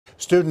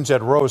Students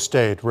at Rose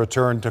State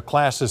returned to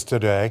classes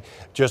today,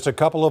 just a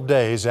couple of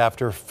days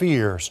after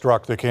fear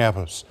struck the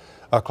campus.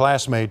 A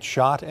classmate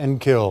shot and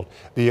killed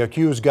the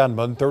accused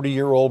gunman,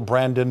 30-year-old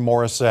Brandon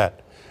Morissette.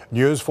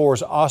 News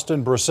 4's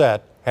Austin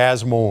Brissett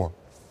has more.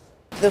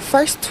 The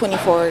first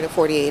 24 to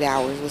 48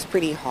 hours was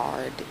pretty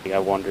hard. I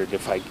wondered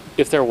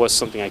if there was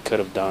something I could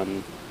have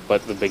done,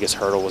 but the biggest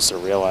hurdle was to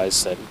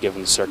realize that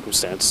given the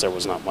circumstance, there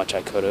was not much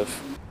I could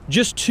have.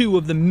 Just two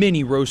of the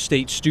many Rose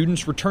State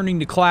students returning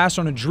to class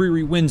on a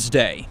dreary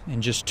Wednesday,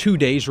 and just 2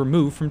 days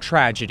removed from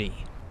tragedy.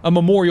 A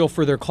memorial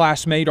for their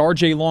classmate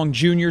R.J. Long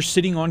Jr.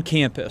 sitting on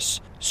campus.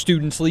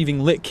 Students leaving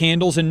lit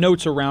candles and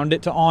notes around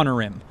it to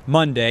honor him.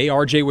 Monday,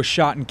 R.J. was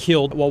shot and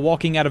killed while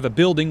walking out of a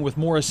building with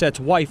Morissette's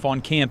wife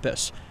on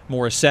campus.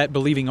 Morissette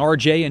believing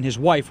R.J. and his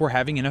wife were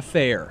having an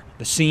affair.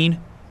 The scene,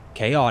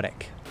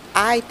 chaotic.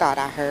 I thought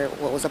I heard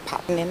what was a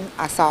pop, and then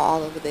I saw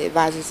all of the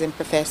advisors and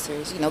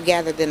professors,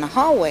 gathered in the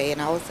hallway,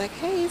 and I was like,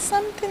 hey,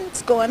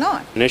 something's going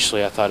on.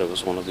 Initially, I thought it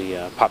was one of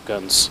the pop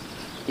guns,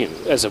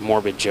 as a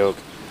morbid joke,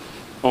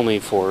 only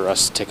for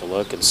us to take a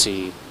look and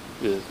see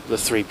the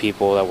three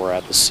people that were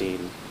at the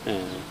scene.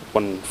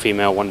 One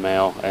female, one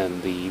male,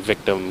 and the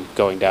victim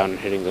going down and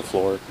hitting the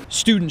floor.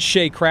 Students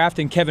Shay Kraft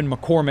and Kevin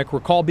McCormick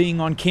recall being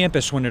on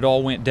campus when it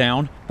all went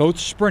down. Both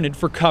sprinted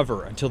for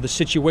cover until the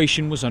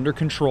situation was under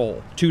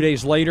control. 2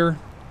 days later,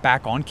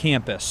 back on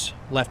campus,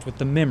 left with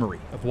the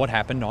memory of what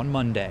happened on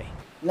Monday.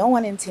 No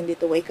one intended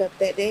to wake up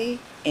that day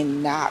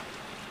and not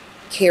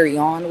carry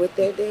on with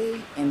their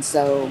day, and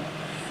so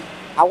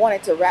I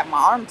wanted to wrap my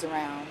arms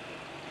around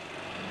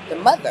the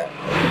mother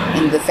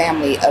and the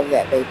family of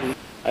that baby.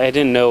 I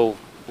didn't know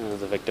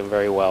the victim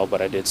very well,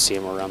 but I did see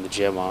him around the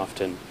gym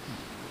often,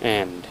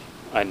 and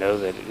I know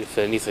that if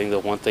anything, the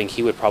one thing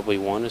he would probably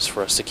want is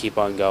for us to keep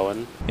on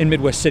going. In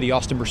Midwest City,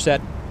 Austin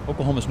Brissett,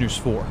 Oklahoma's News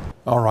 4.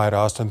 All right,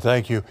 Austin,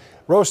 thank you.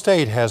 Rose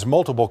State has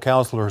multiple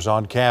counselors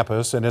on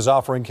campus and is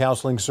offering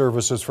counseling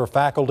services for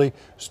faculty,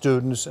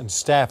 students, and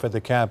staff at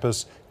the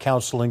campus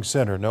counseling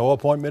center. No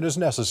appointment is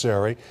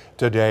necessary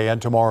today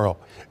and tomorrow.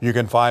 You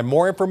can find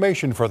more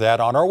information for that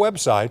on our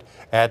website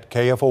at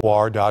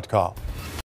KFOR.com.